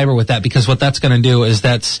lot of fiber with that, because what that's going to do is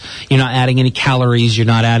you're not adding any calories, you're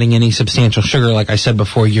not adding any substantial sugar. Like I said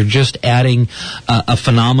before, you're just adding a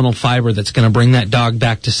phenomenal fiber that's going to bring that dog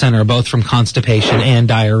back to center, both from constipation and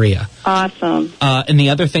diarrhea. Awesome. And the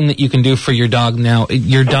other thing that you can do for your dog now,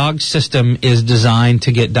 your dog's system is designed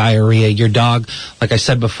to get diarrhea. Your dog, like I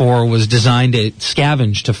said before, was designed to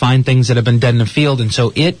scavenge, to find things that have been dead in the field, and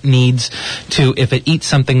so it needs to, if it eats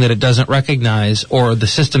something that it doesn't recognize or the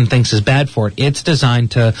system thinks is bad for it, it's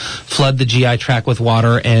designed to flood the GI tract with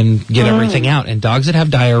water and get everything out. And dogs that have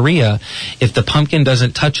diarrhea, if the pumpkin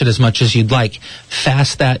doesn't touch it as much as you'd like,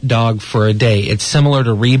 fast that dog for a day. It's similar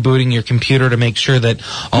to rebooting your computer to make sure that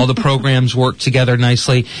all the programs work together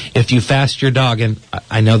nicely. If you fast your dog, and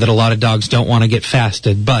I know that a lot of dogs don't want to get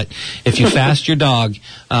fasted, but if you fast your dog,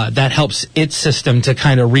 that helps its system to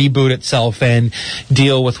kind of reboot itself and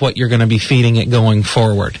deal with what you're going to be feeding it going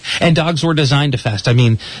forward. And dogs were designed to fast. I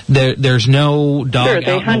mean, there's no dog. Sure,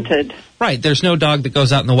 they hunted. Right, there's no dog that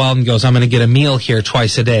goes out in the wild and goes, I'm going to get a meal here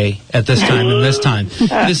twice a day at this time and this time.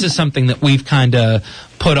 This is something that we've kind of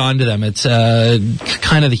put onto them. It's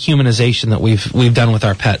kind of the humanization that we've done with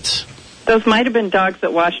our pets. Those might have been dogs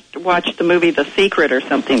that watched the movie The Secret or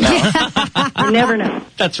something, though. You never know.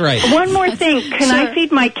 That's right. One more thing. Can I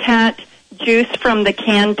feed my cat juice from the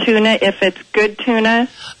canned tuna if it's good tuna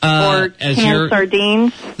or canned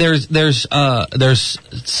sardines? There's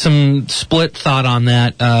some split thought on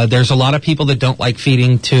that. There's a lot of people that don't like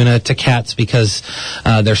feeding tuna to cats because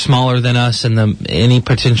they're smaller than us, and any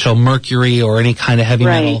potential mercury or any kind of heavy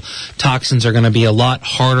metal toxins are going to be a lot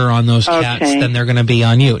harder on those cats than they're going to be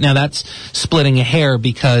on you. Now, that's splitting a hair,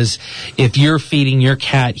 because if you're feeding your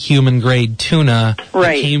cat human-grade tuna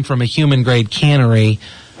that came from a human-grade cannery,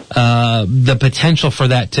 the potential for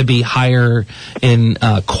that to be higher in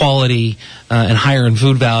quality and higher in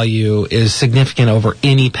food value is significant over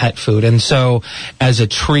any pet food. And so as a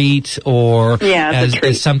treat or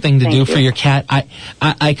as something to do for your cat,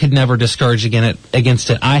 I could never discourage against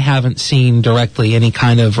it. I haven't seen directly any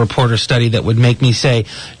kind of report or study that would make me say,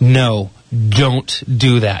 no, don't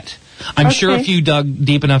do that. I'm sure if you dug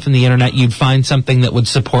deep enough in the internet, you'd find something that would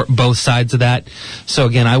support both sides of that. So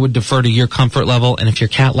again, I would defer to your comfort level, and if your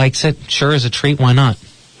cat likes it, sure, as a treat, why not?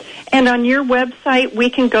 And on your website, we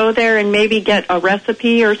can go there and maybe get a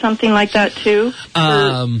recipe or something like that too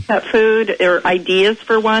for pet food, or ideas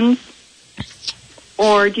for ones?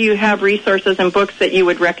 Or do you have resources and books that you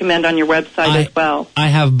would recommend on your website as well? I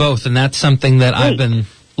have both, and that's something that I've been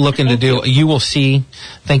looking to do. You will see,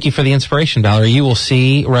 thank you for the inspiration, Valerie, you will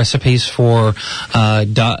see recipes for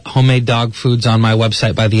homemade dog foods on my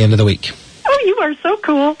website by the end of the week. Oh, you are so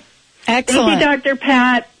cool. Excellent. Thank you, Dr.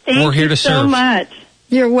 Pat. We're here to so serve. much.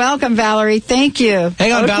 You're welcome, Valerie. Thank you.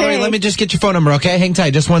 Hang on, Valerie. Let me just get your phone number, okay? Hang tight.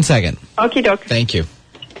 Just 1 second. Okie doke. Thank you.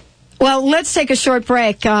 Well, let's take a short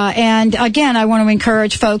break. And again, I want to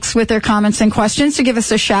encourage folks with their comments and questions to give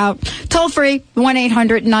us a shout. Toll free,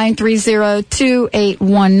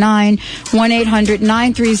 1-800-930-2819.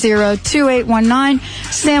 1-800-930-2819.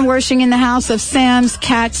 Sam Wershing in the house of Sam's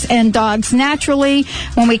Cats and Dogs Naturally.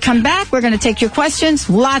 When we come back, we're going to take your questions.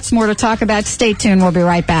 Lots more to talk about. Stay tuned. We'll be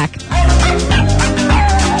right back.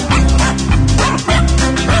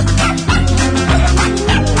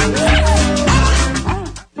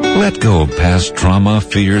 Let go of past trauma,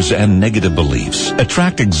 fears, and negative beliefs.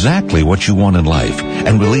 Attract exactly what you want in life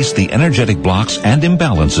and release the energetic blocks and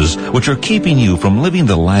imbalances which are keeping you from living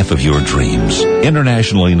the life of your dreams.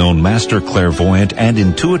 Internationally known master clairvoyant and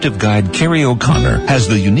intuitive guide Carrie O'Connor has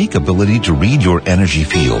the unique ability to read your energy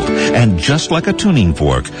field and, just like a tuning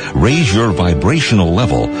fork, raise your vibrational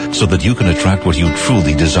level so that you can attract what you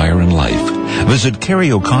truly desire in life. Visit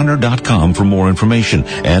CarrieO'Connor.com for more information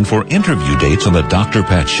and for interview dates on the Dr.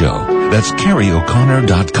 Pat Show. That's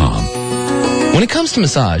CarrieO'Connor.com. When it comes to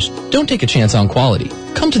massage, don't take a chance on quality.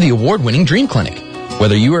 Come to the award-winning Dream Clinic.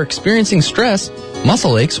 Whether you are experiencing stress,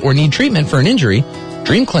 muscle aches, or need treatment for an injury,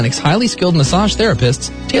 Dream Clinic's highly skilled massage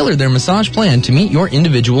therapists tailor their massage plan to meet your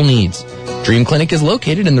individual needs. Dream Clinic is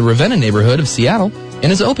located in the Ravenna neighborhood of Seattle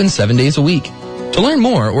and is open 7 days a week. To learn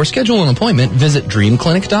more or schedule an appointment, visit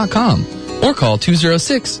DreamClinic.com or call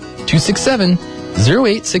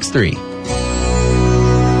 206-267-0863.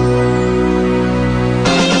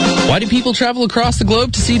 Why do people travel across the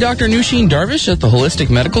globe to see Dr. Nusheen Darvish at the Holistic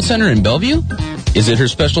Medical Center in Bellevue? Is it her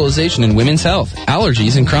specialization in women's health,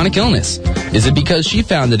 allergies, and chronic illness? Is it because she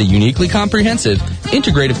founded a uniquely comprehensive,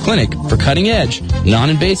 integrative clinic for cutting-edge,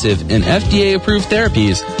 non-invasive, and FDA-approved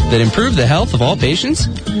therapies that improve the health of all patients?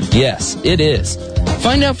 Yes, it is.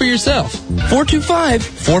 Find out for yourself.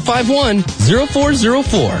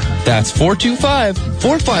 425-451-0404. That's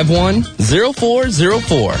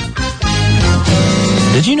 425-451-0404.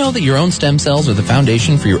 Did you know that your own stem cells are the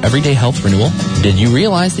foundation for your everyday health renewal? Did you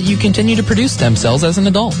realize that you continue to produce stem cells as an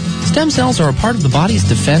adult? Stem cells are a part of the body's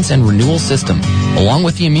defense and renewal system, along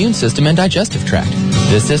with the immune system and digestive tract.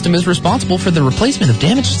 This system is responsible for the replacement of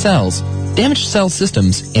damaged cell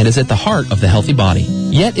systems, and is at the heart of the healthy body.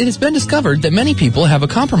 Yet it has been discovered that many people have a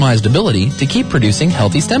compromised ability to keep producing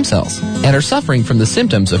healthy stem cells and are suffering from the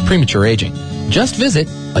symptoms of premature aging. Just visit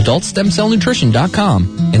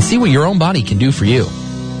adultstemcellnutrition.com and see what your own body can do for you.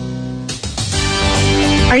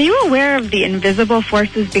 Are you aware of the invisible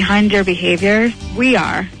forces behind your behavior? We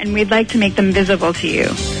are, and we'd like to make them visible to you.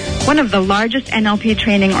 One of the largest NLP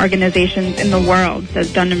training organizations in the world,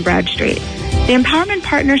 says Dun & Bradstreet. The Empowerment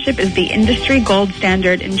Partnership is the industry gold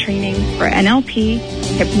standard in training for NLP,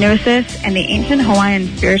 hypnosis, and the ancient Hawaiian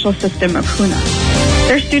spiritual system of Huna.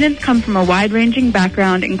 Their students come from a wide-ranging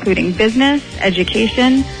background including business,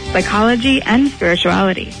 education, psychology, and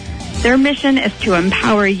spirituality. Their mission is to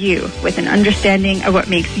empower you with an understanding of what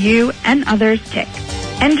makes you and others tick,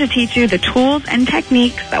 and to teach you the tools and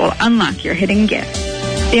techniques that will unlock your hidden gifts.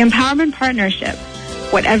 The Empowerment Partnership.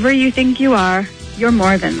 Whatever you think you are, you're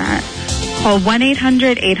more than that. Call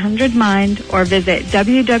 1-800-800-MIND or visit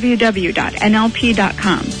www.nlp.com.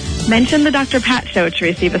 Mention the Dr. Pat Show to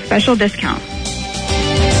receive a special discount.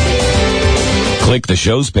 Click the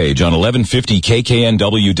show's page on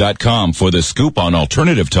 1150kknw.com for the scoop on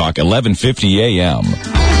Alternative Talk 1150 AM.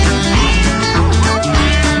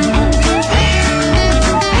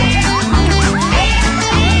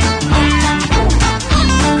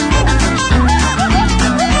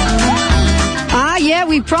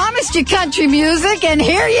 We promised you country music, and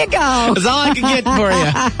here you go. That's all I could get for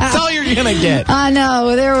you. That's all you're going to get. I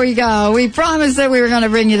know. There we go. We promised that we were going to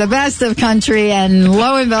bring you the best of country, and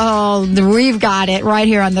lo and behold, we've got it right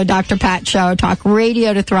here on the Dr. Pat Show. Talk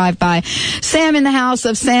radio to thrive by. Sam in the house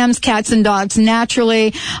of Sam's Cats and Dogs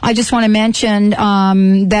Naturally. I just want to mention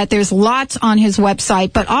that there's lots on his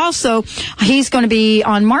website, but also he's going to be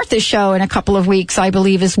on Martha's show in a couple of weeks, I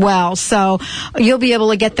believe, as well. So you'll be able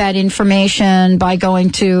to get that information by going to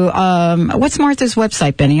what's Martha's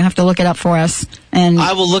website, Benny? You have to look it up for us. And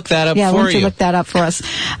I will look that up for you. Yeah, why don't you look that up for us?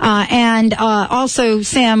 And also,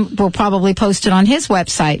 Sam will probably post it on his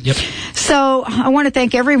website. Yep. So I want to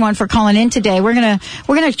thank everyone for calling in today. We're gonna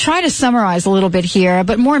try to summarize a little bit here,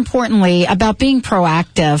 but more importantly, about being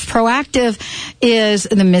proactive. Proactive is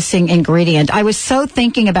the missing ingredient. I was so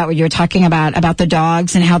thinking about what you were talking about the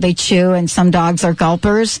dogs and how they chew, and some dogs are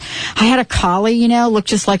gulpers. I had a collie, looked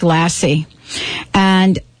just like Lassie.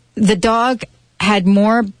 And the dog had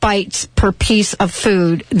more bites per piece of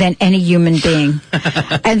food than any human being.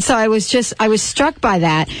 And so I was struck by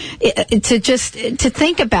that, to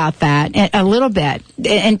think about that a little bit,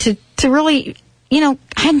 and to really, I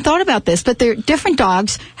hadn't thought about this, but different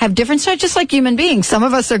dogs have different styles, just like human beings. Some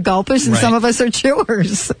of us are gulpers and some of us are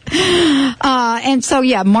chewers. And so,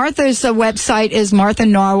 Martha's website is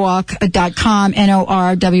marthanorwalk.com,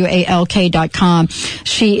 NORWALK.com.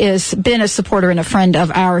 She has been a supporter and a friend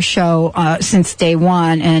of our show since day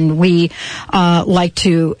one, and we like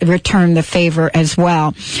to return the favor as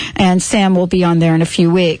well. And Sam will be on there in a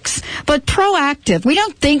few weeks. But proactive, we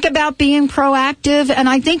don't think about being proactive, and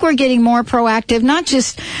I think we're getting more proactive, not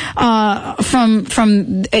just from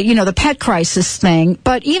the pet crisis thing,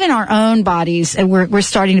 but even our own bodies. We're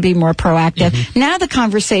starting to be more proactive. Mm-hmm. Now the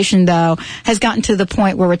conversation, though, has gotten to the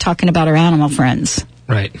point where we're talking about our animal friends.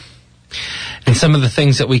 Right. And some of the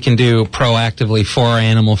things that we can do proactively for our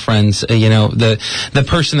animal friends, the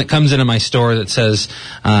person that comes into my store that says,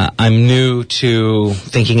 I'm new to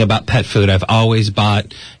thinking about pet food. I've always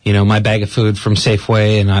bought, my bag of food from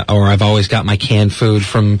Safeway, or I've always got my canned food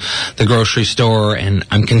from the grocery store, and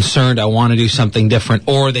I'm concerned I want to do something different.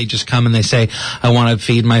 Or they just come and they say, I want to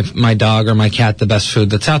feed my dog or my cat the best food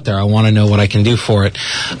that's out there. I want to know what I can do for it.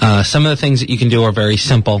 Some of the things that you can do are very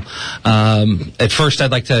simple. At first,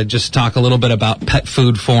 I'd like to just talk a little bit about pet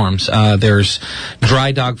food forms. There's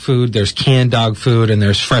dry dog food, there's canned dog food, and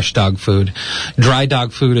there's fresh dog food. Dry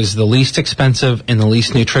dog food is the least expensive and the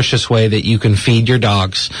least nutritious way that you can feed your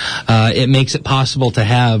dogs. It makes it possible to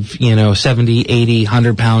have, 70, 80,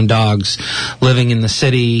 100-pound dogs living in the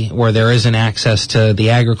city where there isn't access to the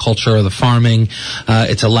agriculture or the farming.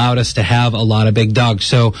 It's allowed us to have a lot of big dogs.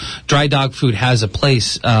 So dry dog food has a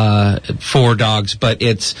place for dogs, but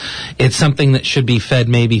it's something that should be fed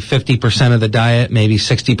maybe 50% of of the diet, maybe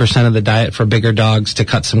 60% of the diet for bigger dogs to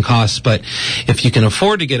cut some costs. But if you can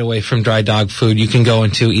afford to get away from dry dog food, you can go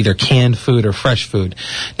into either canned food or fresh food.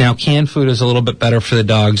 Now, canned food is a little bit better for the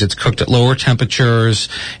dogs. It's cooked at lower temperatures.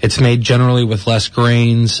 It's made generally with less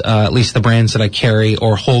grains, at least the brands that I carry,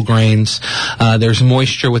 or whole grains. There's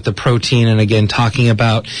moisture with the protein, and again, talking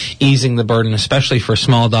about easing the burden, especially for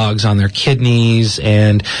small dogs, on their kidneys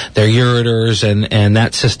and their ureters and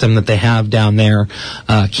that system that they have down there.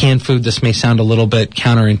 Canned food, this may sound a little bit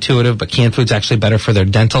counterintuitive, but canned food's actually better for their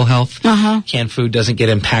dental health. Canned food doesn't get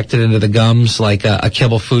impacted into the gums like a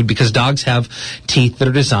kibble food, because dogs have teeth that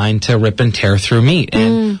are designed to rip and tear through meat.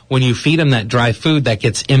 And when you feed them that dry food, that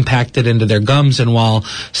gets impacted into their gums, and while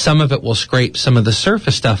some of it will scrape some of the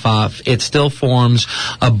surface stuff off, it still forms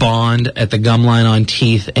a bond at the gum line on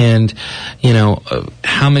teeth. And, you know,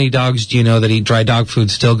 how many dogs do you know that eat dry dog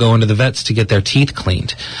food still go into the vets to get their teeth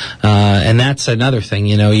cleaned? And that's another thing,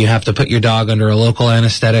 you know, you have to put your dog under a local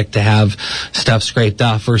anesthetic to have stuff scraped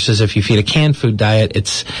off, versus if you feed a canned food diet,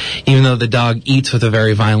 it's, even though the dog eats with a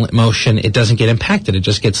very violent motion, it doesn't get impacted, it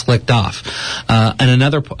just gets licked off. And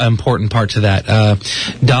another important part to that,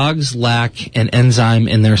 dogs lack an enzyme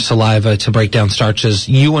in their saliva to break down starches.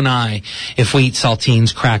 You and I, if we eat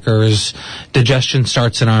saltines, crackers, digestion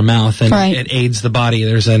starts in our mouth, and it aids the body.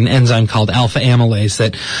 There's an enzyme called alpha amylase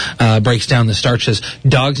that breaks down the starches.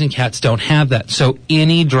 Dogs and cats don't have that. So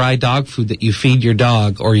any dry dog food that you feed your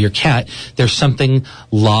dog or your cat, there's something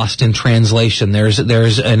lost in translation.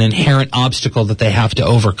 There's an inherent obstacle that they have to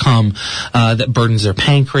overcome that burdens their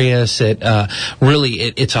pancreas.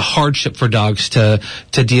 It's a hardship for dogs to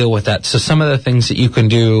deal with that. So some of the things that you can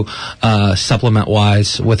do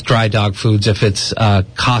supplement-wise with dry dog foods, if it's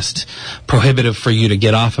cost prohibitive for you to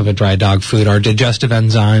get off of a dry dog food, are digestive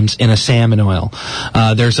enzymes in a salmon oil.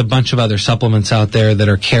 There's a bunch of other supplements out there that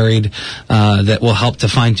are carried that will help to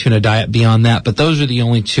fine-tune a diet beyond that, but those are the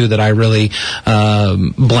only two that I really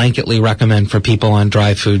blanketly recommend for people on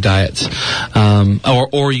dry food diets.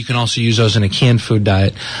 Or you can also use those in a canned food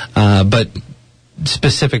diet, but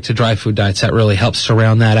specific to dry food diets, that really helps to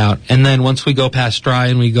round that out. And then once we go past dry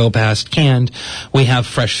and we go past canned, we have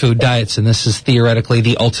fresh food diets, and this is theoretically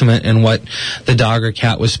the ultimate in what the dog or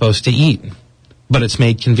cat was supposed to eat. But it's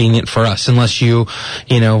made convenient for us, unless you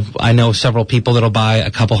know, I know several people that'll buy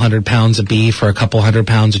a couple 100 pounds of beef or a couple 100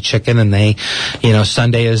 pounds of chicken, and they, you know,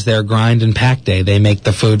 Sunday is their grind and pack day. They make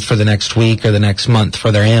the food for the next week or the next month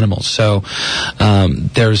for their animals. So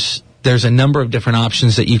there's a number of different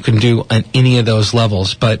options that you can do on any of those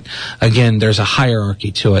levels. But again, there's a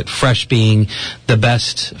hierarchy to it. Fresh being the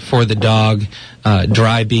best for the dog,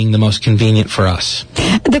 dry being the most convenient for us.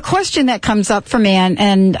 The question that comes up for me,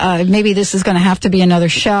 and maybe this is going to have to be another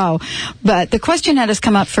show, but the question that has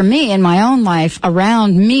come up for me in my own life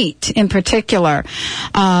around meat in particular,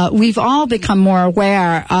 we've all become more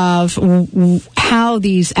aware of how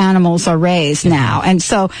these animals are raised now. And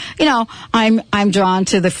so, you know, I'm drawn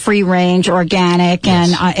to the free range organic,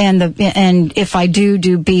 and if I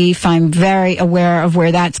do beef, I'm very aware of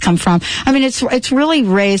where that's come from. I mean, it's really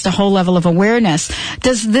raised a whole level of awareness.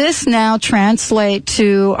 Does this now translate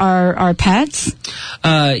to our pets?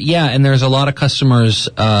 Yeah, and there's a lot of customers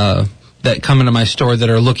that come into my store that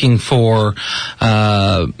are looking for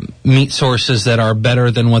meat sources that are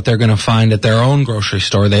better than what they're going to find at their own grocery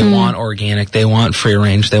store. They want organic, they want free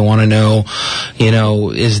range, they want to know, you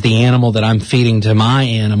know, is the animal that I'm feeding to my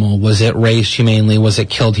animal, was it raised humanely, was it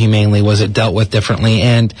killed humanely, was it dealt with differently?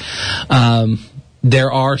 And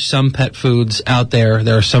there are some pet foods out there.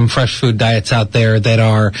 There are some fresh food diets out there that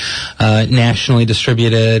are nationally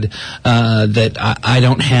distributed that I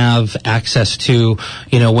don't have access to,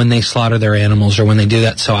 you know, when they slaughter their animals or when they do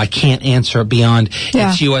that. So I can't answer beyond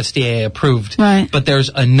it's USDA approved. Right. But there's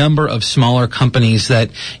a number of smaller companies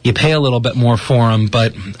that you pay a little bit more for them.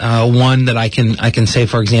 But one that I can say,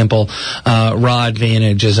 for example, Raw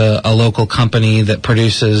Advantage is a local company that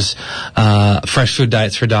produces fresh food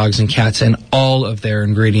diets for dogs and cats, and all of their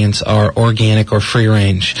ingredients are organic or free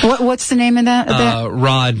range. What's the name of that?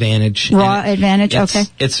 Raw Advantage. Raw Advantage, okay.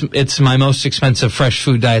 It's my most expensive fresh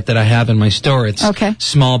food diet that I have in my store. It's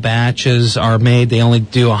small batches are made. They only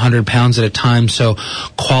do 100 pounds at a time, so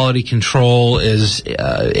quality control is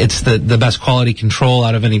it's the best quality control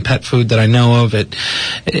out of any pet food that I know of. They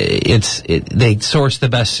source the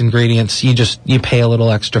best ingredients. You pay a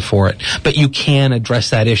little extra for it, but you can address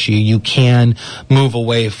that issue. You can move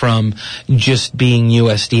away from just being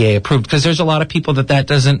USDA approved, because there's a lot of people that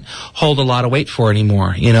doesn't hold a lot of weight for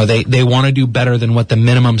anymore. You know, they want to do better than what the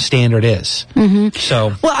minimum standard is. Mm-hmm.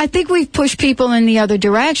 So, well, I think we've pushed people in the other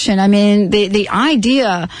direction. I mean, the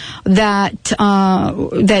idea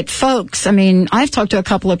that folks, I mean, I've talked to a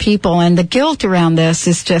couple of people, and the guilt around this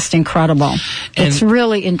is just incredible. It's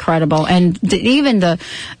really incredible. And even the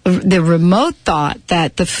remote thought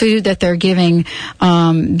that the food that they're giving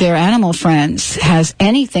their animal friends has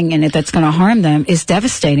anything in it that's going to harm them is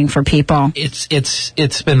devastating for people.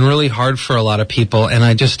 It's been really hard for a lot of people, and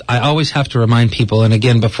I always have to remind people, and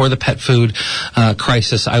again, before the pet food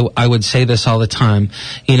crisis, I would say this all the time.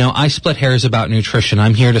 You know, I split hairs about nutrition.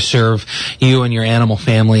 I'm here to serve you and your animal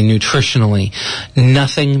family nutritionally.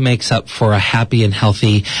 Nothing makes up for a happy and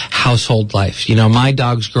healthy household life. You know, my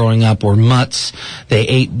dogs growing up were mutts. They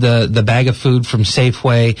ate the bag of food from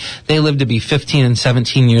Safeway. They lived to be 15 and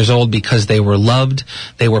 17 years old because they were loved.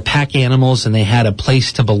 They were pack animals, and they had a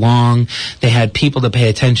place to belong. They had people to pay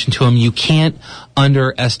attention to them. You can't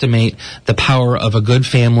underestimate the power of a good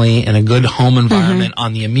family and a good home environment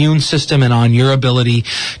on the immune system and on your ability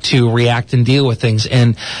to react and deal with things.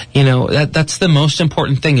 And, you know, that's the most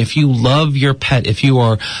important thing. If you love your pet, if you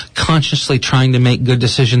are consciously trying to make good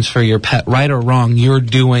decisions for your pet, right or wrong, you're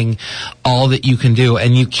doing all that you can do.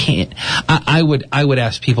 And you can't, I would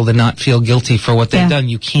ask people to not feel guilty for what they've done.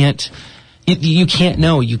 You can't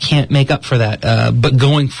make up for that. But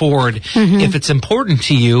going forward, if it's important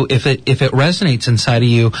to you, if it resonates inside of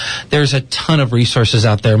you, there's a ton of resources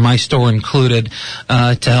out there, my store included,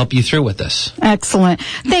 to help you through with this. Excellent.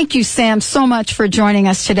 Thank you, Sam, so much for joining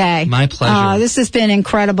us today. My pleasure. This has been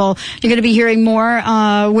incredible. You're going to be hearing more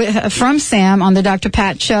from Sam on the Dr.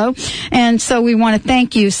 Pat Show. And so we want to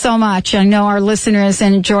thank you so much. I know our listeners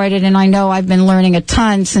enjoyed it, and I know I've been learning a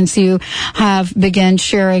ton since you have begun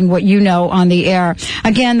sharing what you know on the air.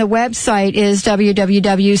 Again, the website is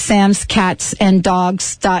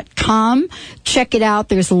www.samscatsanddogs.com. Check it out.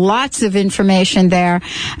 There's lots of information there.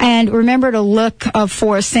 And remember to look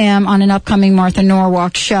for Sam on an upcoming Martha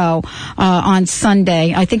Norwalk show on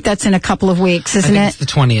Sunday. I think that's in a couple of weeks, isn't it? It's the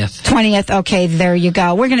 20th. 20th. Okay, there you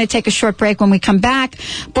go. We're going to take a short break. When we come back,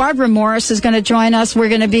 Barbara Morris is going to join us. We're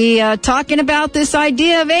going to be talking about this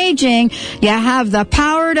idea of aging. You have the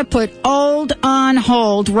power to put old on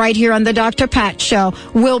hold right here on the Dr. Pat Show.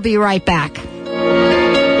 We'll be right back.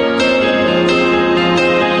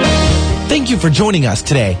 Thank you for joining us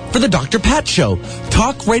today for the Dr. Pat Show.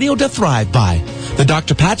 Talk radio to thrive by. The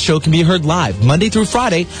Dr. Pat Show can be heard live Monday through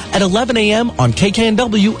Friday at 11 a.m. on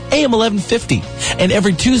KKNW AM 1150 and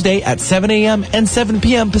every Tuesday at 7 a.m. and 7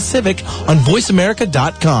 p.m. Pacific on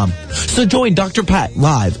VoiceAmerica.com. So join Dr. Pat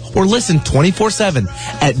live or listen 24/7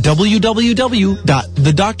 at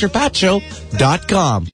www.thedrpatshow.com.